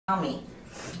Tell me.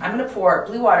 I'm going to pour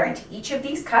blue water into each of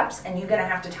these cups, and you're going to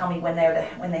have to tell me when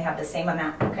they have the same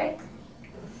amount, okay?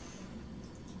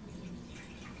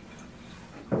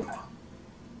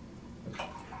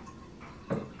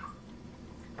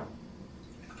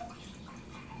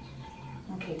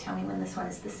 Okay, tell me when this one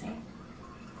is the same.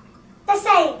 The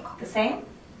same. The same?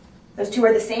 Those two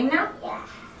are the same now? Yeah.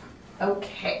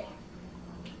 Okay.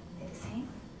 They're the same?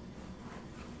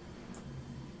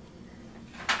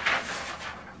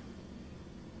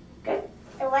 Good?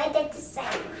 The way that's the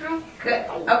same, huh? Good.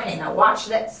 Okay, now watch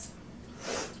this.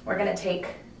 We're going to take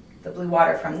the blue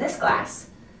water from this glass,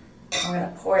 and we're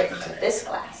going to pour it into this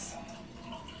glass.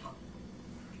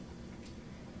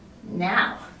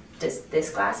 Now, does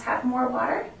this glass have more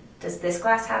water? Does this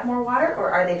glass have more water, or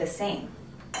are they the same?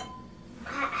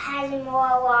 Has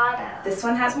more water. This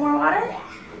one has more water? Yeah.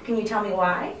 Can you tell me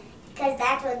why? Because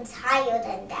that one's higher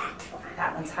than that one.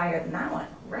 That one's higher than that one.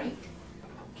 Right.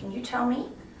 Can you tell me,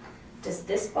 does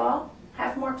this ball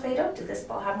have more Play-Doh? Does this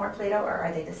ball have more Play-Doh, or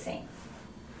are they the same?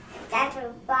 That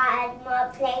one has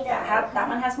more Play-Doh. That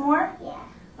one has more? Yeah.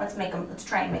 Let's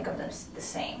try and make them the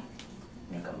same.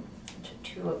 Make them into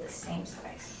two of the same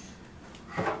size.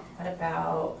 What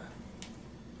about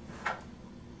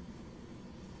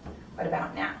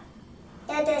now?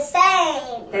 They're the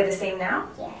same. They're the same now?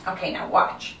 Yeah. Okay, now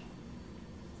watch.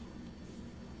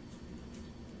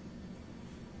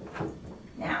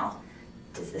 Now,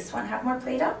 does this one have more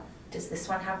Play-Doh? Does this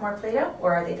one have more Play-Doh,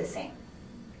 or are they the same?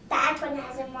 That one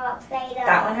has more Play-Doh.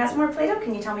 That one has more Play-Doh?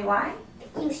 Can you tell me why?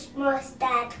 You smushed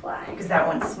that one. Because that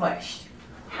one's smushed.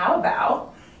 How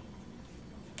about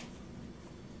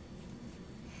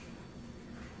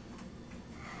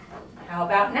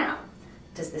now?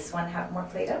 Does this one have more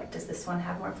Play-Doh? Does this one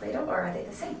have more Play-Doh, or are they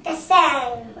the same? The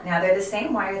same. Now they're the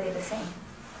same. Why are they the same?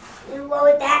 You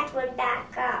roll that one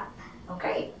back up.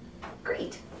 Okay,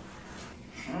 great.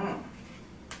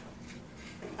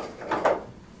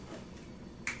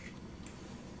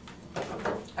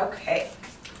 Okay.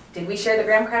 Did we share the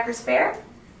graham crackers fair?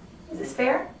 Is this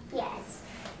fair? Yes.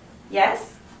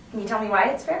 Yes? Can you tell me why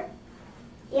it's fair?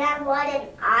 You have one and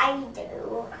I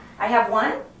do. I have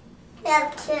one? You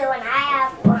have two and I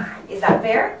have one. Is that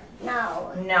fair?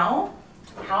 No. No?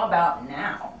 How about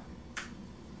now?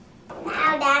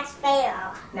 Now that's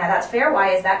fair. Now that's fair? Why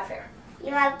is that fair?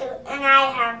 You have two and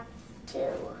I have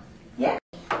two. Yeah.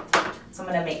 So I'm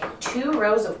going to make 2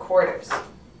 rows of quarters.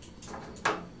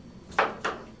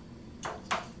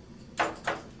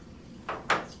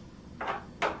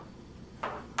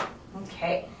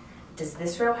 Okay. Does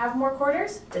this row have more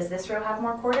quarters? Does this row have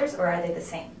more quarters, or are they the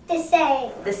same? The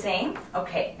same. The same?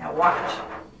 Okay, now watch.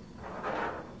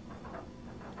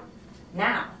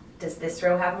 Now, does this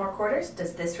row have more quarters?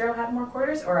 Does this row have more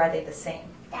quarters, or are they the same?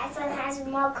 That one has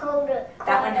more quarters.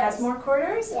 That one has more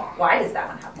quarters? Yeah. Why does that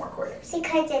one have more quarters?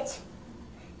 Because it's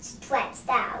stretched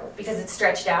out. Because it's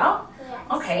stretched out? Yes.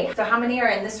 Okay, so how many are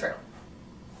in this row?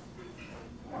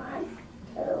 1,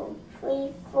 2, 3,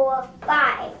 4,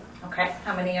 5. Okay,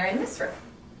 how many are in this row?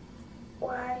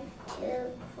 1,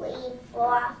 2, 3,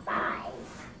 4, 5.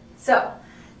 So,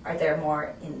 are there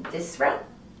more in this row,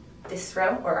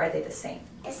 or are they the same?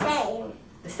 The same.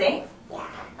 The same? Yeah.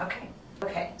 Okay.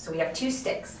 Okay, so we have 2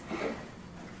 sticks.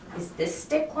 Is this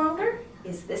stick longer?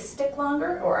 Is this stick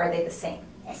longer, or are they the same?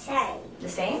 The same. The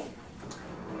same?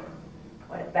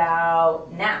 What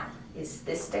about now? Is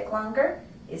this stick longer?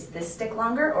 Is this stick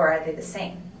longer, or are they the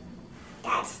same?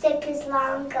 That stick is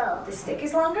longer. The stick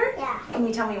is longer? Yeah. Can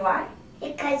you tell me why?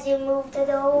 Because you moved it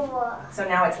over. So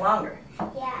now it's longer.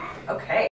 Yeah. Okay.